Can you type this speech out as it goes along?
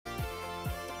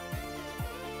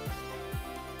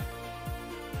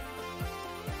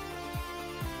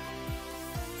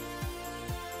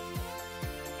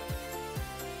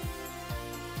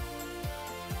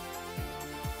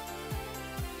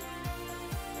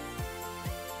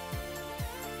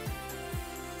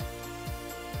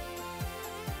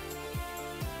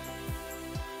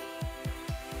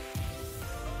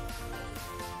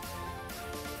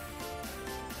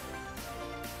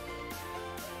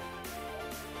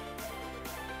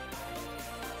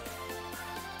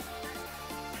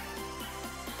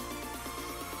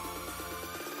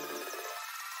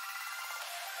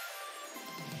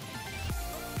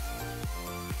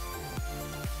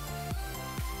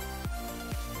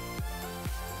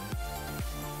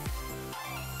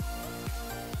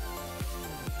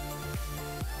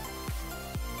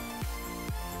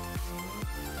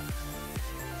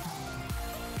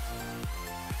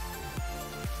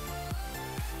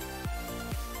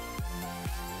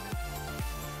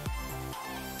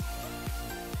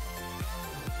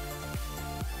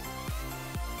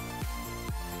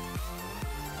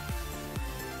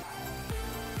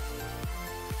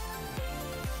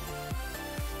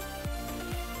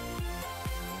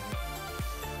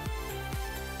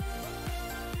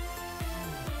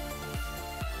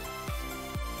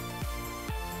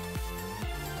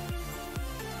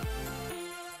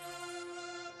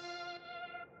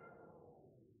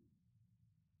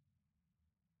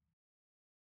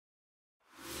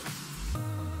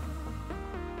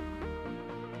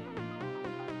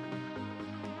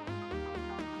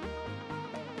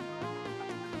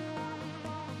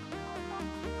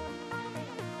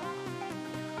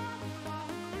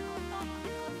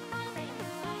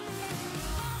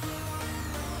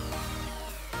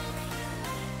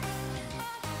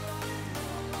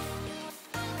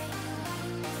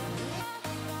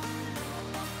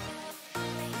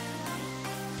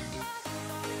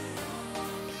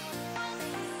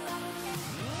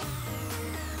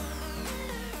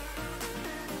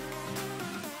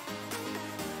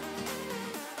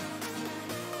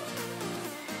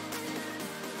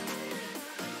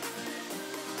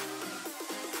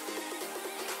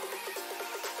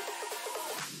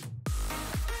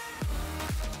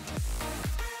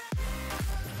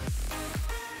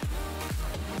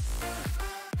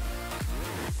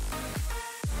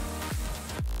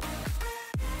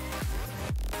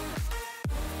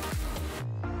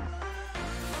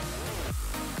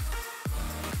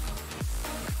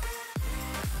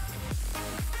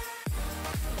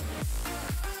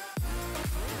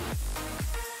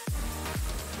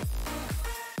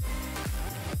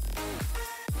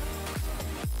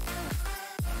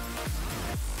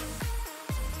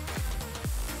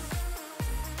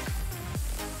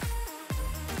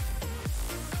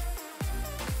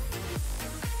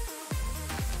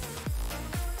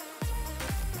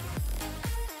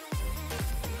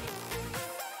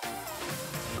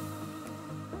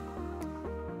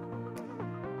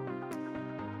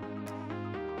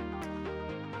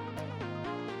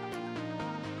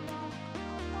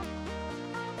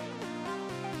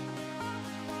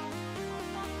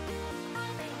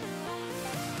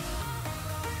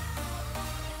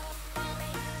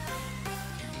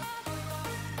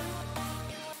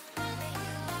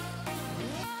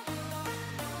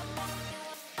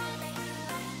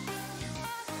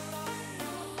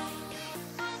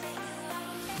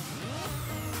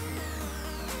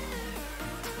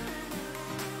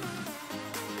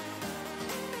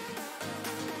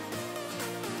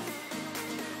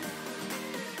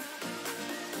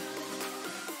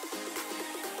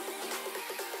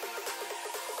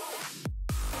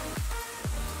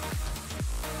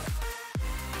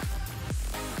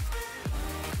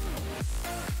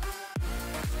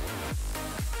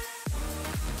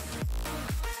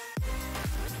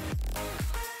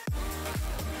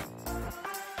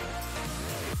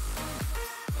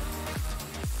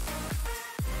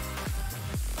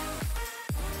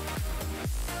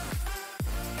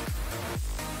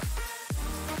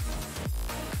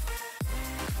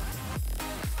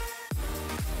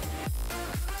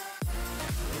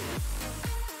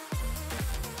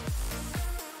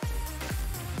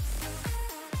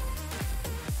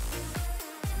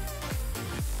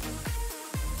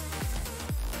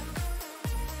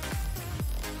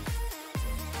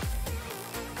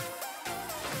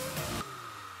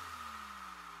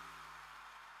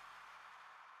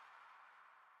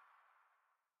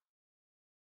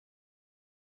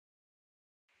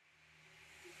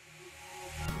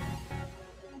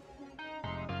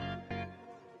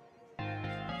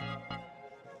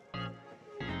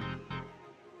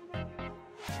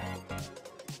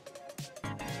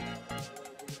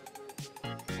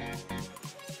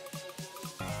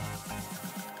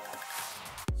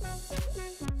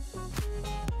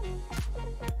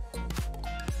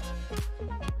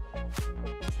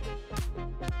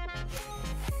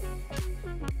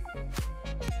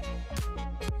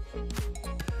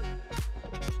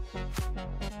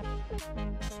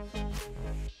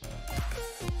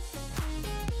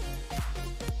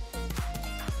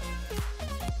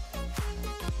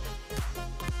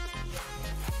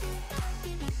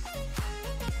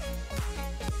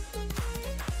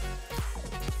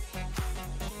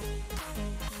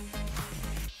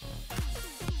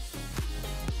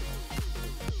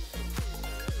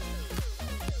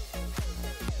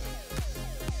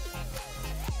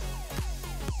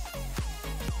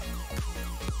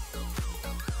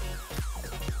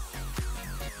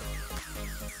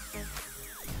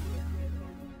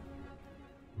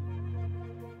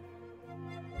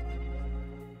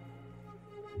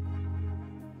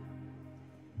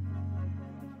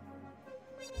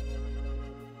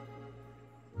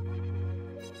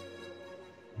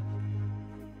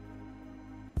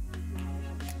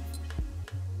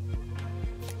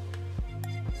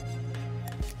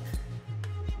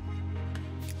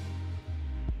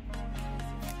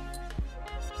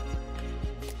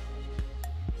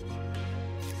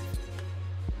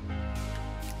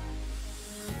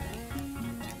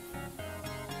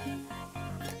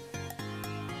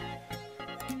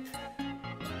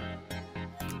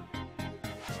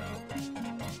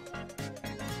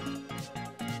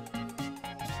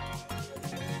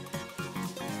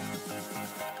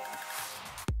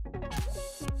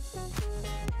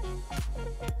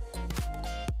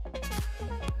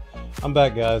I'm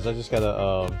back, guys. I just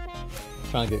gotta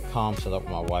trying to get comm set up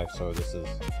with my wife, so this is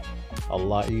a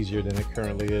lot easier than it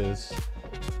currently is.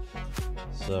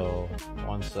 So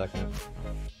 1 second,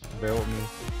 bear with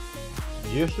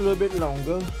me just a little bit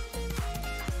longer.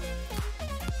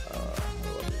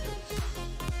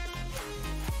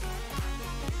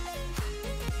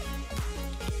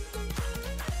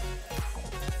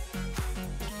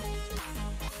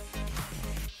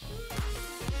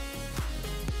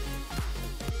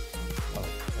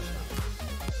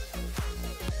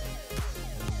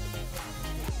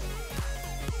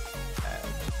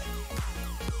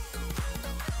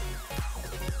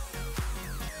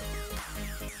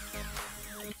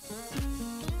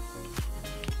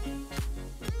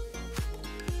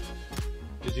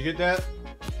 Did you get that?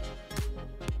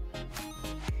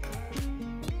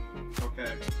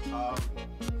 Okay.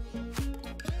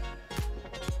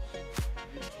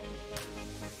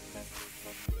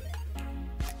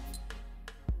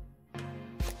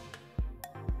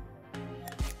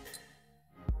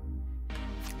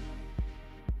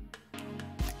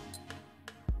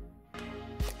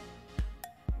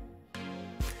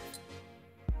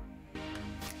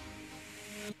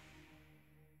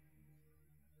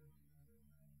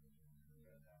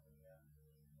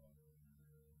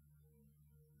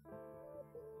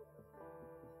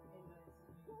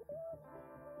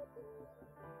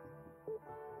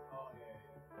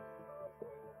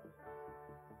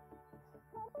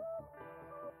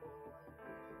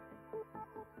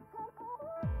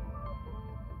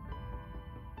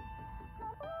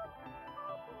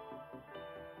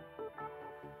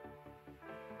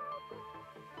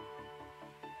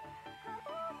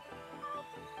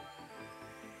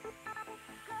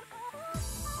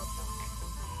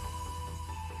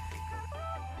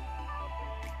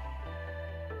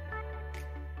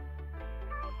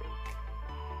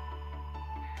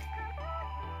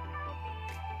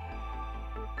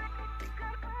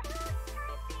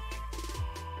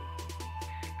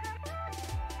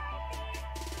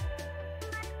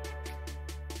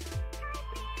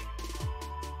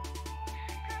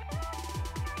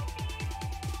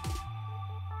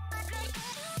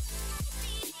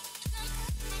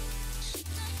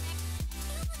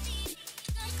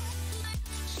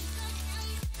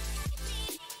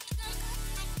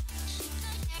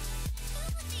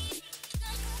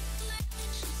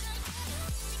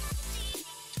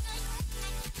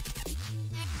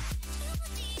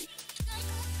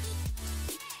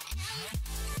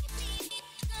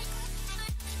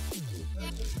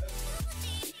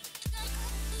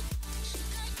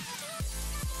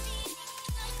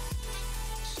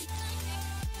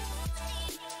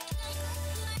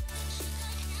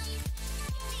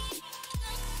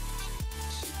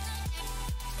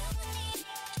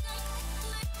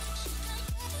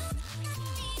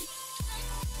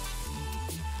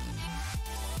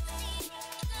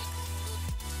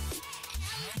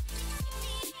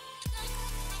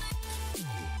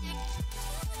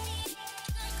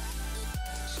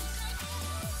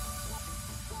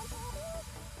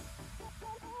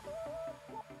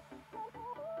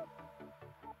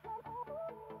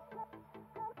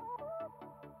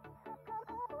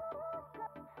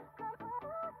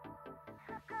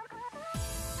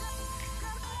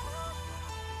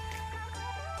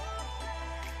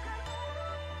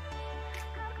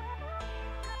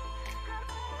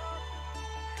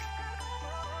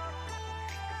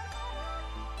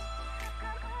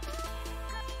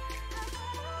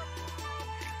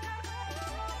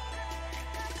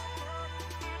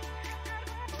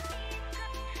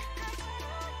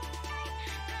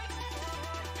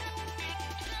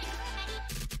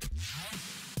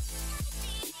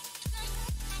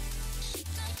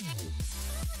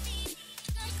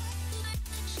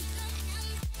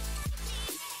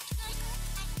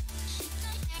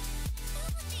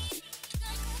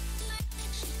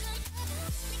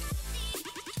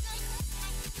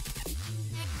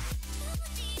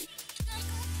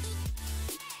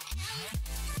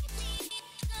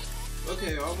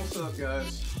 Okay, almost up,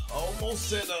 guys. Almost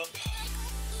set up.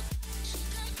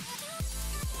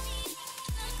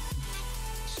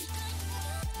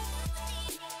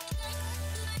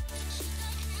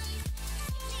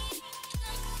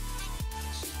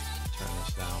 Turn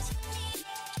this down.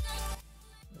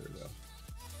 There we go.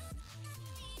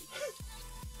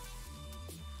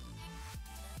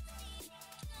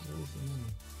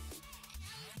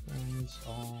 Turn this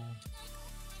on.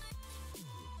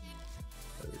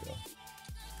 There we go.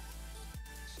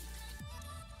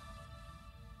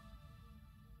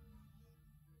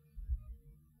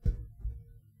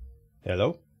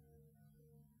 Hello?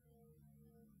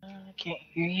 I can't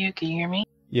hear you. Can you hear me?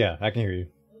 Yeah, I can hear you.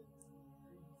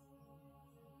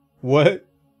 What?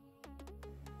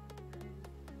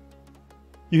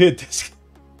 You hit this.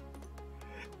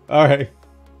 All right.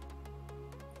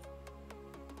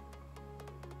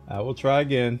 I will try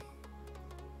again.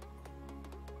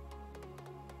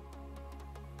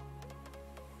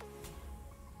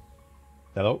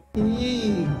 Hello? Can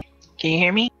you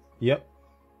hear me? Yep.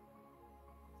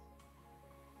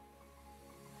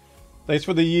 Thanks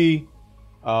for the yee.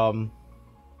 Am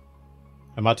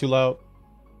I too loud?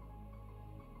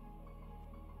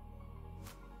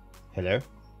 Hello?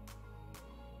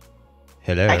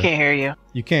 Hello? I can't hear you.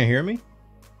 You can't hear me?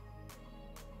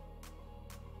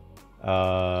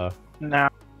 No.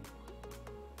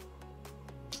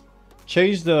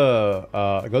 Change the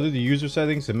go to the user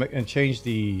settings and change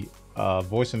the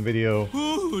voice and video,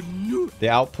 the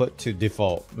output to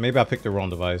default. Maybe I picked the wrong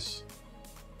device.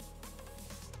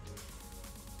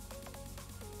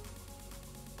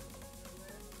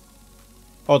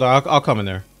 Hold on, I'll come in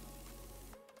there.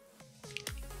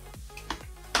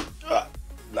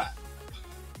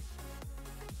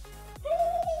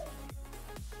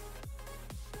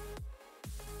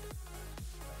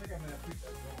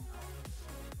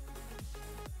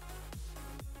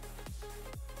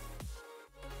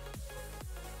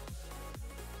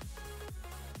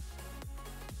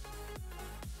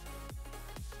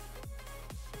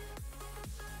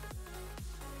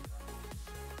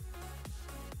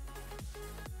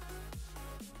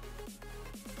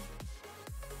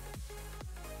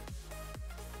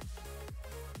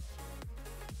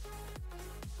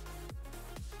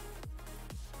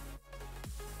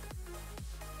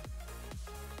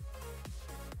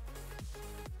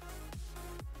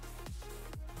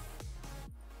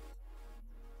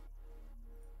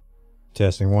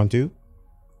 Testing 1 2.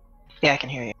 Yeah, I can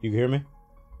hear you. You can hear me?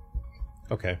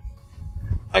 Okay.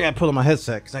 I gotta put on my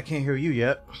headset because I can't hear you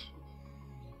yet.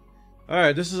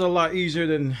 Alright, this is a lot easier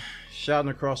than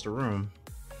shouting across the room.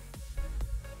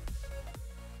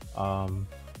 Can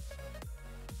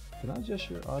I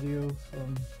adjust your audio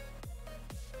from...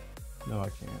 No, I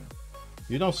can't.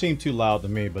 You don't seem too loud to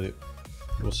me, but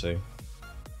we'll see.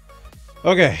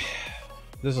 Okay.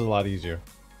 This is a lot easier.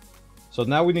 So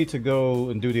now we need to go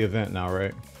and do the event now,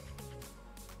 right?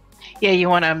 Yeah, you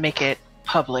want to make it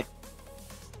public.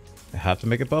 I have to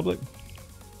make it public?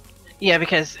 Yeah,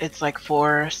 because it's like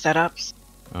 4 setups.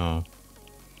 Oh.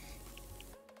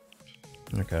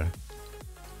 Okay.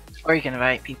 Or you can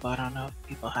invite people. I don't know if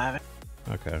people have it.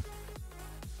 Okay.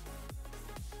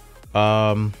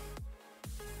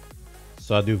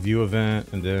 So I do view event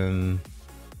and then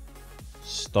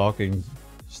staking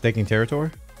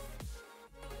territory.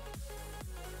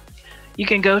 You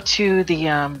can go to the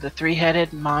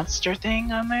 3-headed monster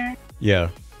thing on there. Yeah.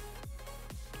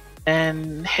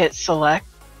 And hit select.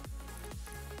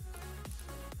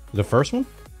 The first one?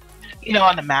 You know,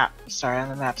 on the map. Sorry, on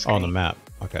the map screen. Oh, on the map.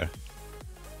 Okay.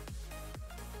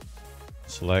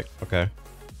 Select. Okay.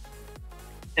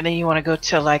 And then you want to go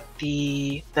to like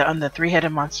the on the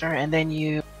 3-headed monster, and then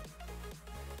you.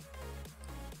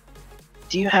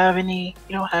 Do you have any?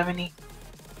 You don't have any.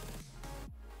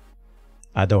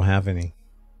 I don't have any.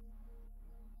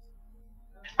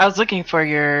 I was looking for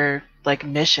your like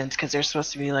missions because there's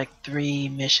supposed to be like 3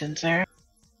 missions there.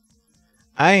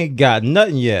 I ain't got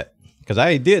nothing yet because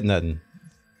I ain't did nothing.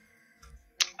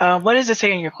 What does it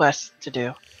say in your quest to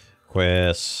do?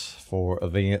 Quests for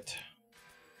event.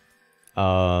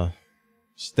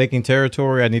 Staking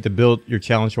territory. I need to build your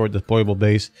challenge or deployable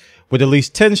base with at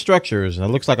least 10 structures. And it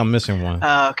looks like I'm missing one.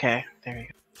 Oh, okay. There you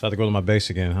go. So I have to go to my base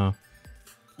again, huh?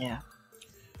 Yeah.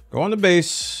 Go on the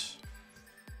base.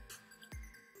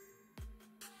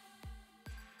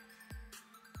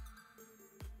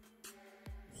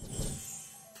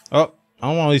 Oh, I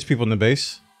don't want all these people in the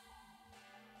base.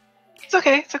 It's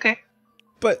okay. It's okay.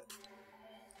 But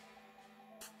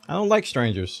I don't like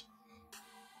strangers.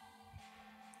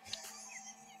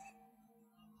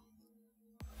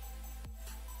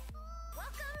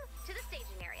 Welcome to the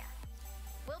staging area.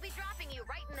 We'll be dropping you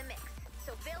right in the mix,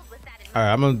 so build with that in mind. All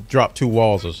right, I'm gonna drop 2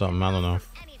 walls or something. I don't know.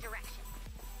 Any direction.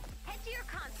 Head to your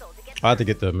console to get I have to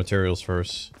get the materials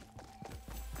first.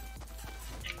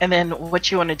 And then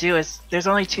what you want to do is there's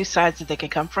only 2 sides that they can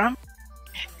come from,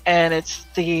 and it's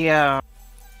the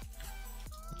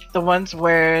ones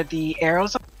where the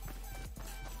arrows are.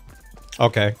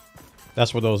 Okay,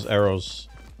 that's where those arrows.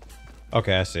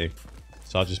 Okay, I see.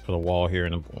 So I'll just put a wall here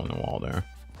and on the wall there.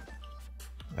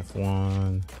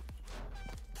 F1.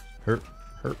 Herp,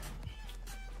 herp,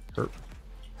 herp,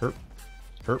 herp,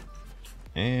 herp,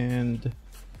 and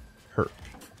herp.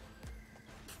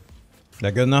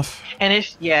 That good enough? And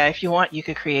if you want, you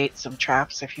could create some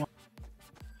traps if you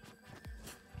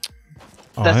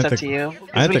want. Oh, That's up to you.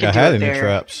 I didn't think I had any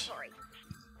traps.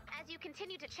 As you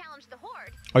continue to challenge the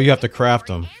horde, Oh, you have to craft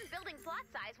them. and building plot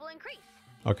size will increase.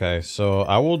 Okay, so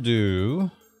I will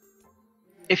do...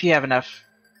 If you have enough.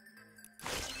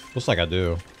 Looks like I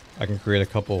do. I can create a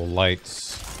couple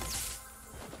lights.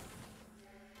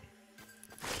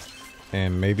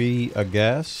 And maybe a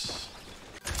gas.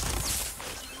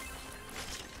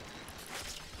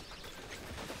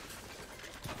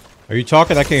 Are you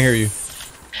talking? I can't hear you.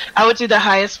 I would do the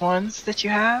highest ones that you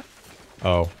have.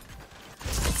 Oh.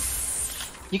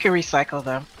 You can recycle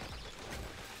them.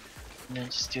 And then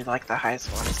just do like the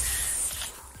highest ones.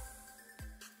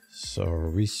 So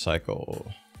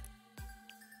recycle.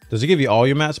 Does it give you all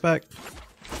your mats back?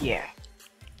 Yeah.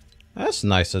 That's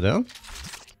nice of them.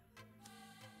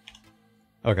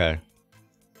 Okay.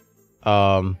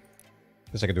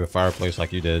 Guess I could do a fireplace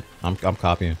like you did. I'm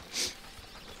copying.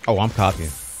 Oh, I'm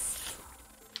copying.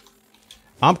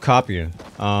 I'm copying.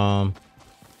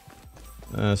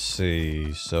 Let's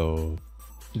see. So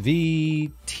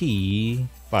VT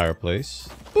fireplace.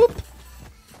 Boop.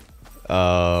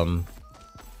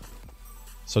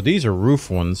 So these are roof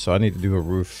ones, so I need to do a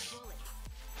roof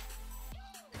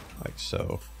like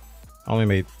so. I only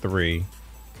made 3.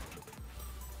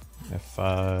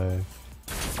 F5.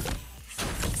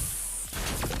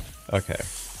 Okay.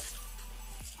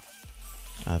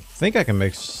 I think I can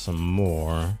make some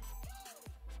more.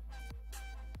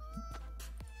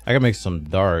 I can make some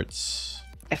darts.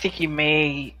 I think you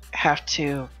may have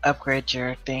to upgrade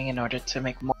your thing in order to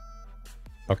make more.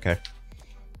 Okay.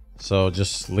 So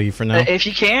just leave for now? If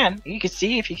you can. You can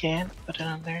see if you can. Put it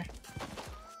on there.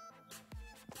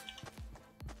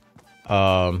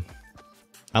 I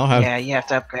don't have... Yeah, you have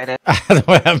to upgrade it. I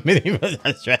don't have many...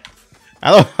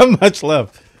 I don't have much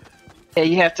left. Yeah,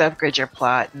 you have to upgrade your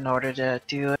plot in order to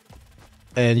do it.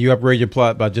 And you upgrade your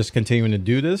plot by just continuing to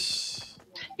do this?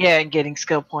 Yeah, and getting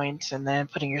skill points and then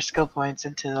putting your skill points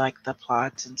into like the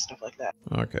plots and stuff like that.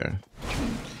 Okay.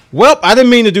 Well, I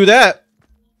didn't mean to do that.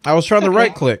 I was trying to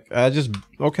right click. I just...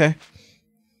 Okay.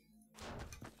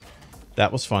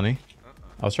 That was funny.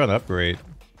 I was trying to upgrade.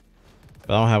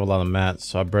 But I don't have a lot of mats,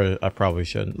 so I probably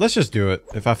shouldn't. Let's just do it.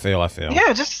 If I fail, I fail.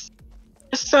 Yeah, just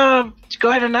go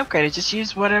ahead and upgrade it. Just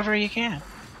use whatever you can.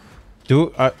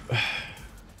 Do I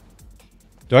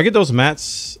get those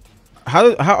mats?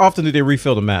 How often do they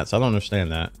refill the mats? I don't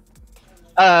understand that.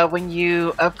 When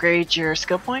you upgrade your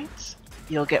skill points,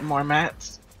 you'll get more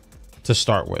mats. To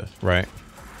start with, right?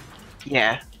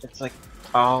 Yeah, it's like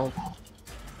all...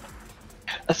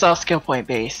 It's all skill point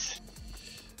based.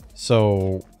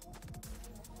 So...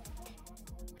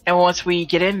 And once we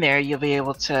get in there, you'll be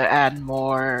able to add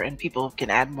more, and people can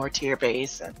add more to your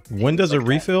base. And when does it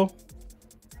refill?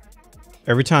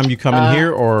 Every time you come in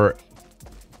here, or...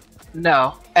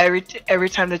 No, every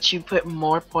time that you put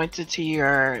more points into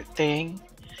your thing,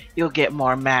 you'll get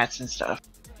more mats and stuff.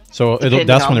 So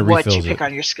that's when it refills what you pick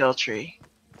on your skill tree.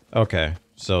 Okay,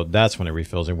 so that's when it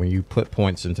refills it. When you put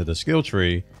points into the skill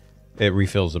tree, it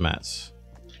refills the mats.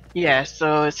 Yeah,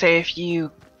 so say if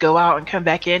you go out and come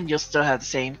back in, you'll still have the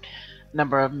same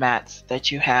number of mats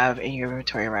that you have in your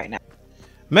inventory right now.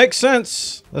 Makes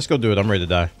sense. Let's go do it. I'm ready to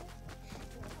die.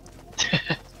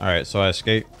 Alright, so I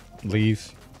escape.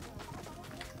 Leave.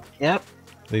 Yep.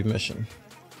 Leave mission.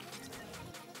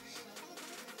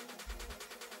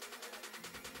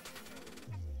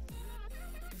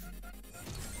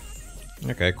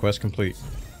 Okay, quest complete.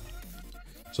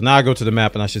 So now I go to the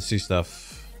map and I should see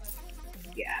stuff.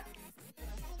 Yeah.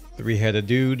 3-headed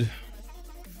dude.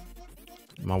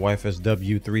 My wife has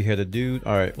W 3-headed dude.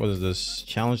 Alright, what is this?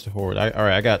 Challenge the horde. Alright,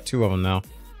 I got 2 of them now.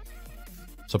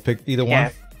 So pick either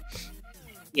one.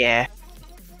 Yeah.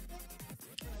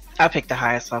 I'll pick the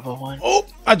highest level one. Oh,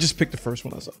 I just picked the first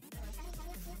one I saw.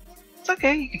 It's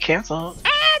okay, you can cancel.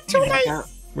 Too late.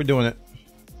 We're doing it.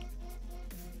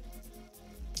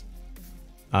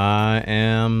 I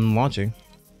am launching.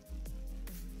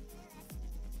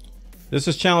 This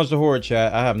is Challenge the Horde,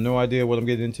 chat. I have no idea what I'm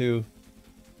getting into,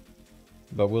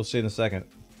 but we'll see in a second.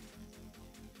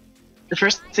 The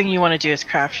first thing you want to do is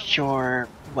craft your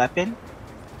weapon.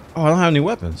 Oh, I don't have any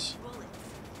weapons.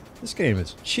 This game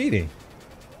is cheating.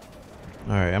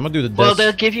 Alright, I'm gonna do the Well,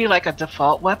 they'll give you like a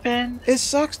default weapon. It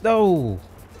sucks though.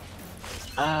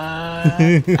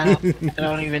 I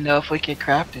don't even know if we can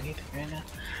craft anything right now.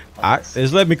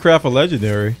 It's let me craft a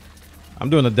legendary. I'm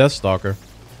doing a Death Stalker.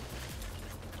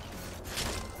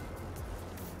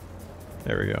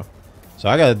 There we go. So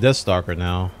I got a Death Stalker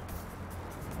now.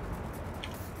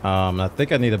 I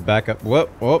think I need a backup.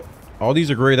 Whoop. All these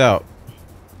are grayed out,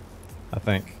 I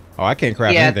think. Oh, I can't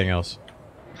craft anything else.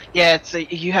 Yeah, it's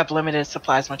you have limited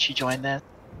supplies once you join this.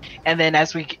 And then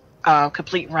as we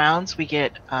complete rounds, we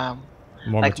get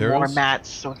More like more materials? mats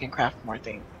so we can craft more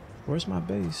things. Where's my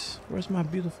base? Where's my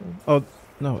beautiful... Oh,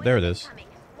 no, there it is.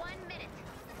 1 minute.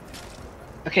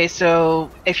 Okay, so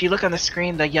if you look on the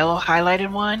screen, the yellow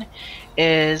highlighted one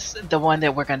is the one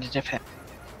that we're going to defend.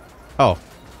 Oh.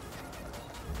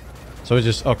 So it's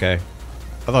just... Okay. I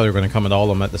thought they were going to come at all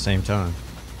of them at the same time.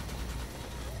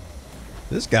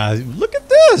 This guy... Look at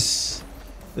this!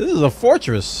 This is a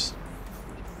fortress.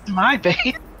 My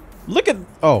base. Look at...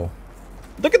 Oh.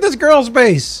 Look at this girl's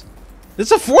base.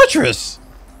 It's a fortress.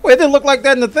 Wait, it didn't look like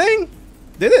that in the thing?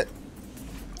 Did it?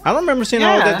 I don't remember seeing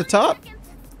all of that at the top.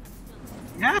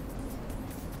 Yeah.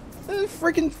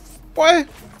 Freaking... Boy.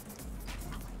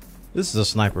 This is a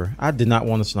sniper. I did not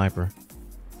want a sniper.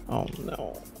 Oh,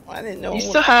 no. I didn't know. You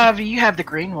still have... You have the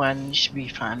green one. You should be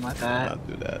fine with that. I'll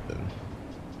do that then.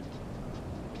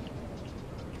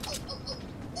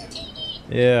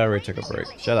 Yeah, I already took a break.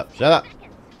 Shut up. Shut up.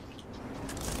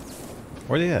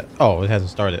 Where they at? Oh, it hasn't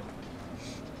started.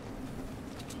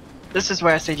 This is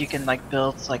where I said you can like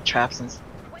build like traps and stuff.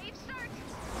 Wave start.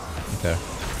 Okay.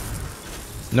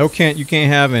 No, you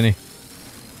can't have any.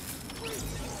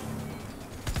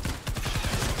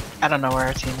 I don't know where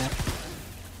our team is.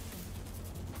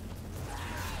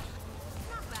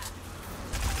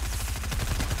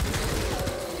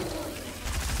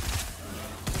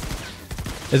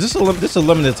 Is this this a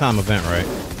limited time event, right?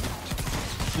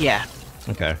 Yeah.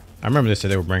 Okay. I remember they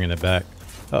said they were bringing it back.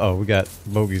 Uh-oh, we got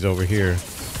bogeys over here.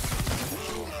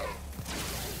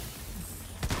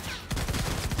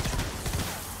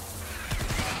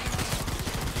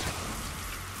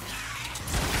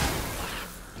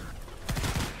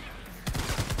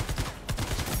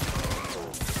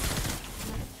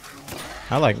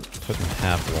 I like putting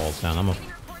half walls down. I'm a...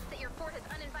 Reports that your fort has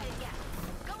uninvited guests.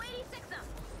 Go 86 them.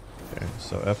 Okay,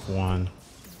 so F1.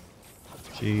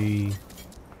 G...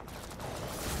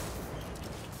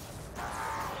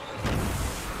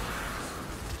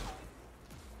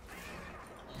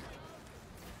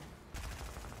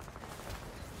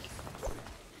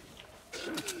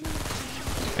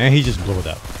 And he just blew it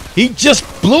up. He just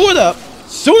blew it up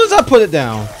as soon as I put it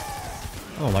down.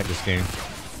 I don't like this game.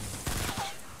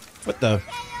 What the?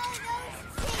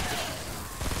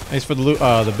 Thanks for the loot,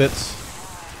 the bits.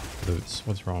 Boots.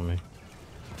 What's wrong with me?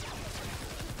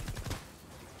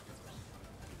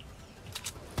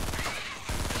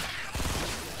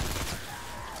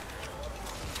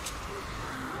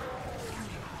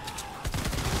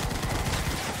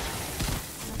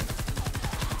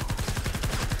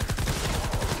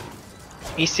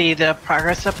 You see the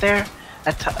progress up there?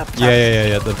 Up top?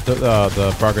 Yeah.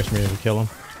 The progress meter to kill him.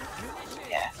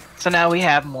 Yeah. So now we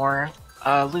have more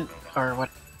loot or what?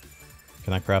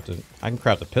 Can I craft it? I can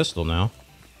craft a pistol now.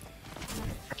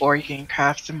 Or you can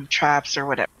craft some traps or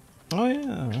whatever. Oh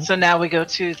yeah. So now we go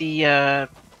to the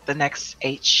next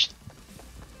H.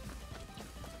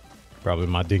 Probably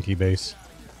my dinky base.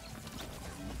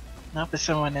 Nope, it's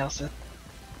someone else's.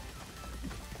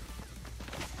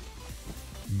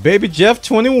 Baby Jeff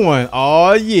 21.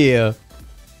 Oh yeah.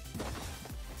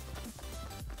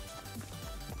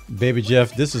 Baby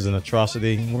Jeff, this is an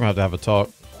atrocity. We're gonna have a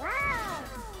talk.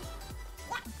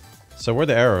 So where are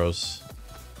the arrows?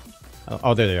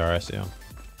 Oh, there they are. I see them.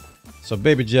 So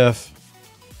Baby Jeff,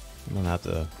 I'm gonna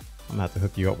have to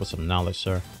hook you up with some knowledge,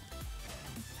 sir.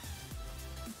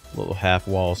 Little half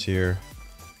walls here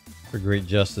for great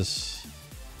justice.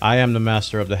 I am the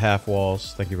master of the half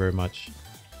walls. Thank you very much.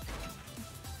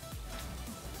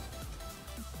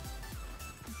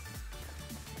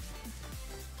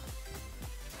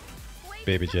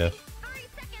 Baby Jeff.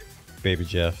 Baby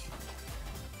Jeff.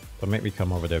 Don't make me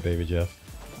come over there, Baby Jeff.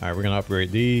 Alright, we're gonna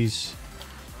upgrade these.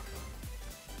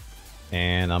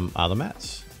 And I'm out of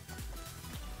mats.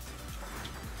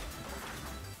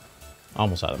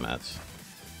 Almost out of mats.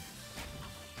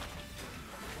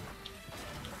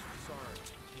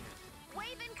 Wave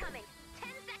incoming. 10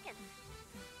 seconds.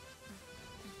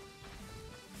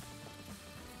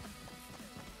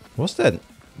 What's that?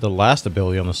 The last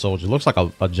ability on the soldier looks like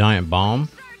a giant bomb.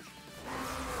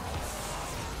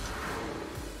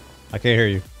 I can't hear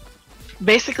you.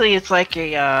 Basically, it's like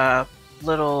a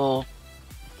little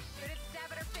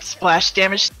splash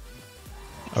damage.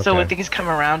 Okay. So when things come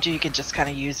around you, you can just kind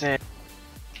of use it.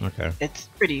 Okay. It's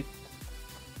pretty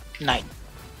nice.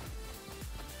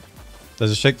 Does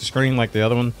it shake the screen like the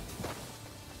other one?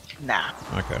 Nah.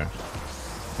 Okay.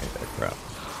 Hate that crap.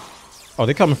 Oh,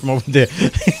 they're coming from over there.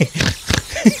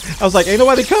 I was like, ain't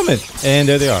nobody coming. And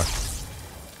there they are.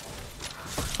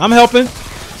 I'm helping.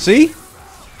 See?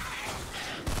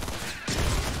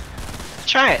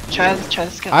 Try it. Try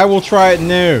the skill. I will try it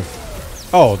now.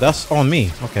 Oh, that's on me.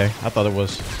 Okay, I thought it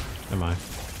was. Never mind.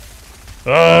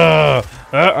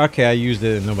 Okay, I used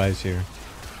it and nobody's here.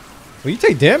 Well, you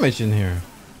take damage in here.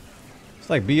 It's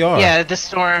like BR. Yeah, the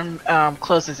storm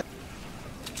closes.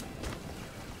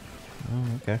 Oh,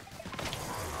 okay.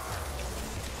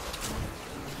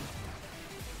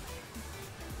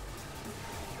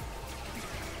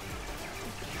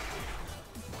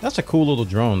 That's a cool little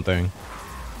drone thing.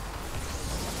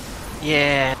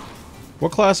 Yeah.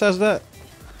 What class has that?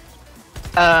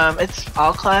 It's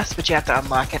all class, but you have to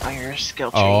unlock it on your skill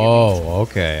tree. Oh,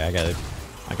 okay. I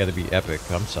gotta be epic.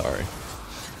 I'm sorry.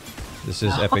 This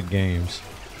is Epic Games.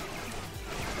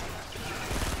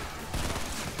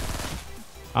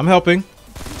 I'm helping.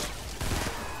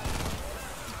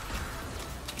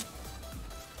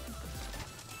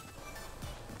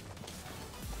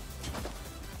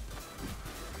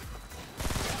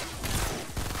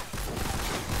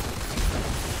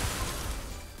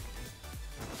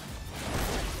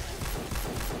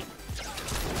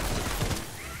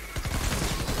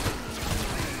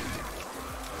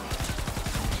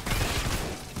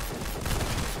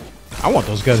 I want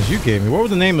those guns you gave me. What were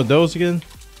the name of those again?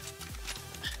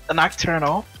 The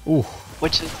Nocturnal, Ooh.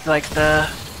 which is like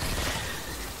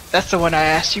that's the one I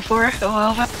asked you for a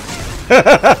while back.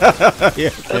 Yeah.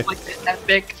 That's like the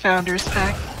Epic Founders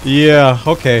Pack. Yeah.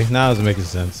 Okay. Now it's making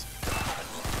sense.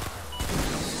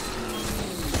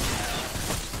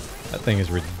 That thing is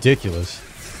ridiculous.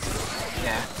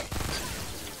 Yeah.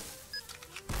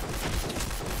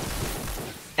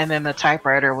 And then the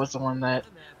typewriter was the one that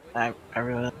I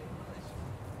really.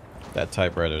 That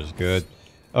typewriter is good.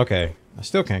 Okay. I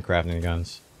still can't craft any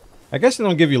guns. I guess they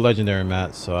don't give you legendary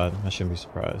mats, so I shouldn't be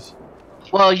surprised.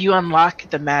 Well, you unlock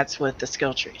the mats with the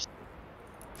skill trees.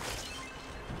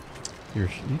 You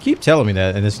keep telling me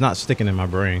that, and it's not sticking in my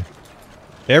brain.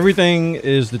 Everything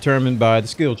is determined by the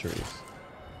skill trees.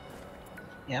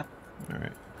 Yep.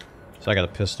 Alright. So I got a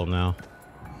pistol now.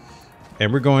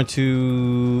 And we're going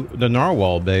to the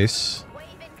Narwhal base. Wave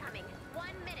incoming. 1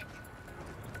 minute.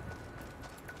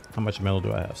 How much metal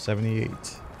do I have? 78.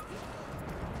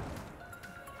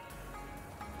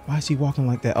 Why is he walking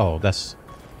like that? Oh, that's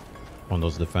one of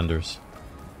those defenders.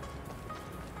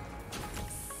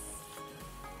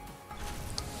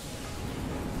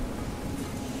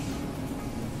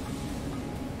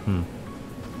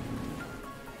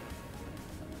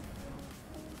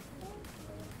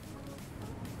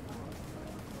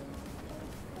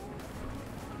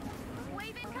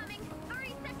 Wave incoming.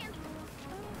 30 seconds.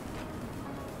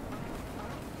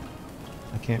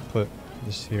 I can't put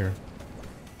this here.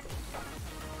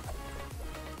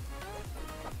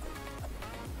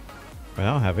 I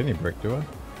don't have any brick, do I?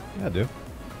 Yeah, I do. It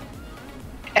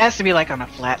has to be like on a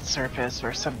flat surface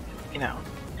or some,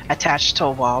 attached to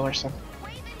a wall or something.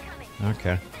 Wave incoming.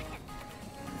 Okay.